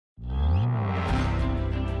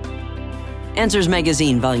Answers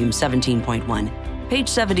Magazine, Volume 17.1, page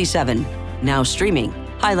 77. Now streaming.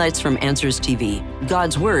 Highlights from Answers TV.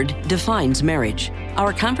 God's Word defines marriage.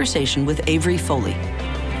 Our conversation with Avery Foley.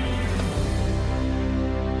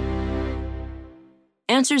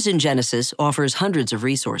 Answers in Genesis offers hundreds of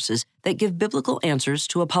resources that give biblical answers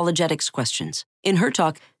to apologetics questions. In her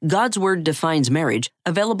talk, God's Word Defines Marriage,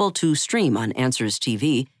 available to stream on Answers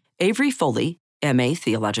TV, Avery Foley, M.A.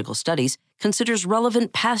 Theological Studies, considers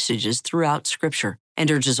relevant passages throughout Scripture and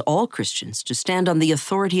urges all Christians to stand on the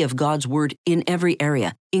authority of God's Word in every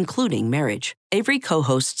area, including marriage. Avery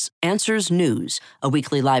co-hosts Answers News, a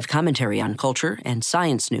weekly live commentary on culture and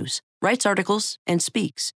science news, writes articles, and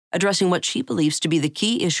speaks, addressing what she believes to be the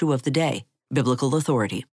key issue of the day, biblical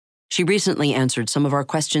authority. She recently answered some of our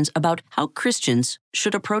questions about how Christians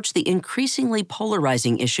should approach the increasingly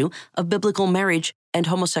polarizing issue of biblical marriage and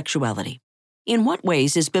homosexuality. In what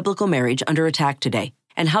ways is biblical marriage under attack today,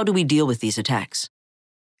 and how do we deal with these attacks?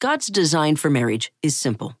 God's design for marriage is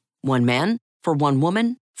simple: one man for one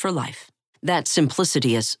woman for life. That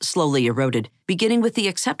simplicity has slowly eroded, beginning with the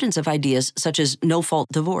acceptance of ideas such as no-fault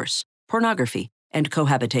divorce, pornography, and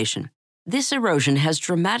cohabitation. This erosion has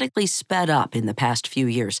dramatically sped up in the past few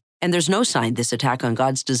years, and there's no sign this attack on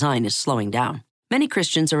God's design is slowing down. Many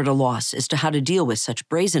Christians are at a loss as to how to deal with such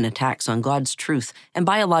brazen attacks on God's truth and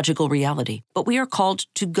biological reality, but we are called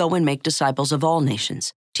to go and make disciples of all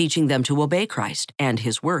nations, teaching them to obey Christ and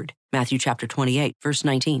His Word. Matthew chapter 28, verse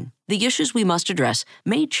 19. The issues we must address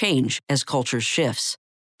may change as culture shifts,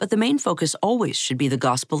 but the main focus always should be the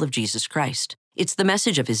gospel of Jesus Christ. It's the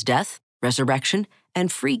message of His death, resurrection,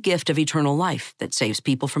 and free gift of eternal life that saves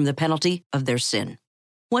people from the penalty of their sin.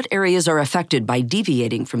 What areas are affected by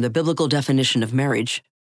deviating from the biblical definition of marriage?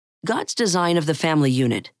 God's design of the family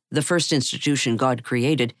unit, the first institution God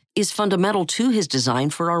created, is fundamental to His design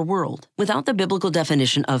for our world. Without the biblical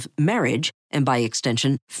definition of marriage, and by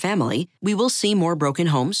extension, family, we will see more broken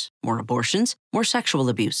homes, more abortions, more sexual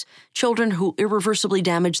abuse, children who irreversibly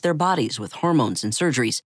damage their bodies with hormones and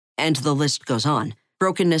surgeries, and the list goes on.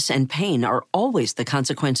 Brokenness and pain are always the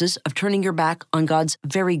consequences of turning your back on God's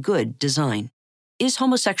very good design. Is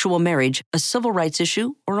homosexual marriage a civil rights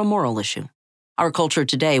issue or a moral issue? Our culture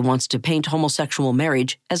today wants to paint homosexual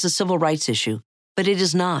marriage as a civil rights issue, but it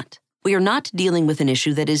is not. We are not dealing with an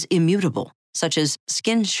issue that is immutable, such as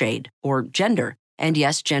skin shade or gender. And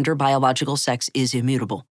yes, gender, biological sex is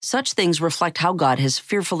immutable. Such things reflect how God has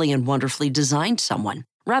fearfully and wonderfully designed someone.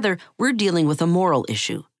 Rather, we're dealing with a moral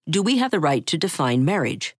issue. Do we have the right to define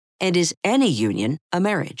marriage? And is any union a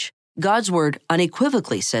marriage? God's Word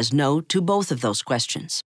unequivocally says no to both of those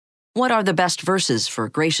questions. What are the best verses for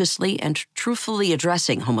graciously and truthfully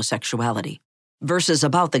addressing homosexuality? Verses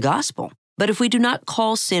about the gospel. But if we do not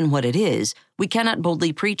call sin what it is, we cannot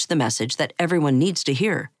boldly preach the message that everyone needs to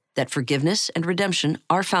hear, that forgiveness and redemption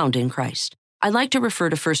are found in Christ. I like to refer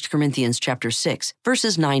to 1 Corinthians chapter 6,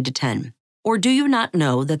 verses 9 to 10. Or do you not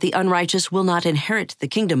know that the unrighteous will not inherit the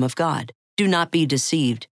kingdom of God? Do not be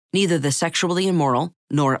deceived. Neither the sexually immoral,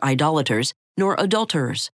 nor idolaters, nor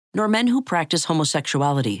adulterers, nor men who practice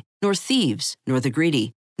homosexuality, nor thieves, nor the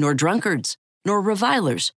greedy, nor drunkards, nor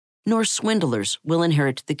revilers, nor swindlers will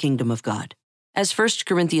inherit the kingdom of God. As 1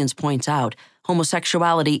 Corinthians points out,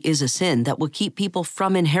 homosexuality is a sin that will keep people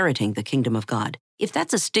from inheriting the kingdom of God. If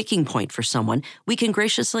that's a sticking point for someone, we can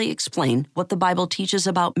graciously explain what the Bible teaches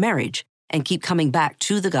about marriage and keep coming back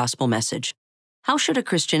to the gospel message. How should a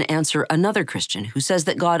Christian answer another Christian who says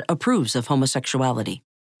that God approves of homosexuality?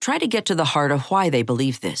 Try to get to the heart of why they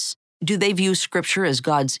believe this. Do they view Scripture as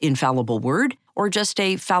God's infallible word, or just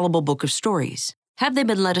a fallible book of stories? Have they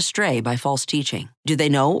been led astray by false teaching? Do they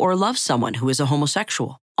know or love someone who is a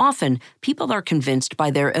homosexual? Often, people are convinced by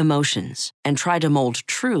their emotions and try to mold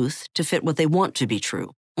truth to fit what they want to be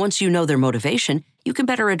true. Once you know their motivation, you can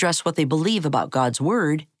better address what they believe about God's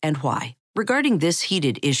word and why. Regarding this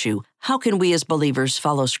heated issue, how can we as believers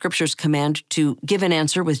follow Scripture's command to give an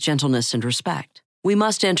answer with gentleness and respect? We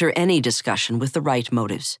must enter any discussion with the right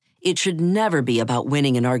motives. It should never be about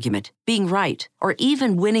winning an argument, being right, or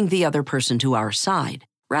even winning the other person to our side.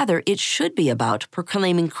 Rather, it should be about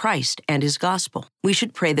proclaiming Christ and His gospel. We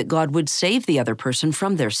should pray that God would save the other person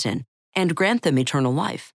from their sin and grant them eternal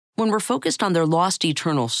life. When we're focused on their lost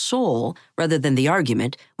eternal soul rather than the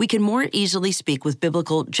argument, we can more easily speak with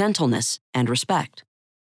biblical gentleness and respect.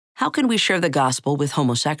 How can we share the gospel with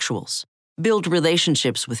homosexuals? Build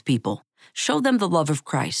relationships with people, show them the love of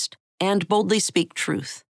Christ, and boldly speak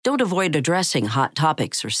truth. Don't avoid addressing hot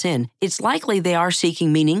topics or sin. It's likely they are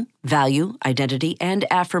seeking meaning, value, identity, and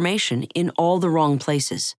affirmation in all the wrong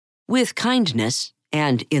places. With kindness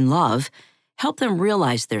and in love, help them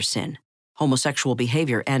realize their sin. homosexual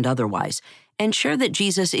behavior and otherwise, and share that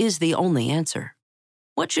Jesus is the only answer.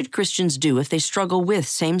 What should Christians do if they struggle with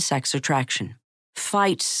same-sex attraction?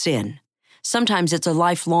 Fight sin. Sometimes it's a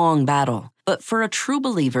lifelong battle, but for a true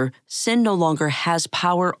believer, sin no longer has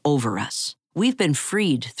power over us. We've been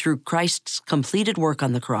freed through Christ's completed work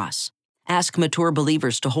on the cross. Ask mature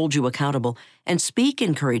believers to hold you accountable and speak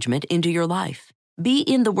encouragement into your life. Be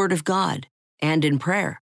in the Word of God and in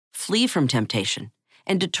prayer. Flee from temptation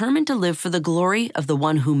and determine to live for the glory of the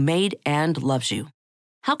one who made and loves you.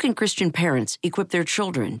 How can Christian parents equip their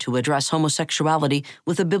children to address homosexuality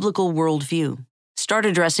with a biblical worldview? Start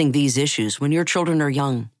addressing these issues when your children are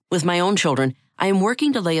young. With my own children, I am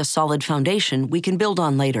working to lay a solid foundation we can build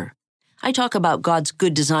on later. I talk about God's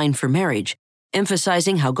good design for marriage,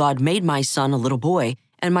 emphasizing how God made my son a little boy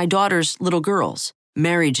and my daughters little girls.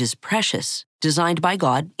 Marriage is precious, designed by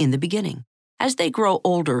God in the beginning. As they grow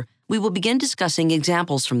older, we will begin discussing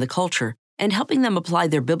examples from the culture and helping them apply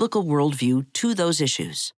their biblical worldview to those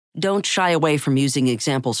issues. Don't shy away from using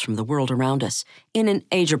examples from the world around us, in an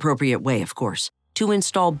age-appropriate way, of course, to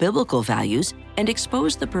install biblical values and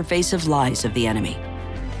expose the pervasive lies of the enemy.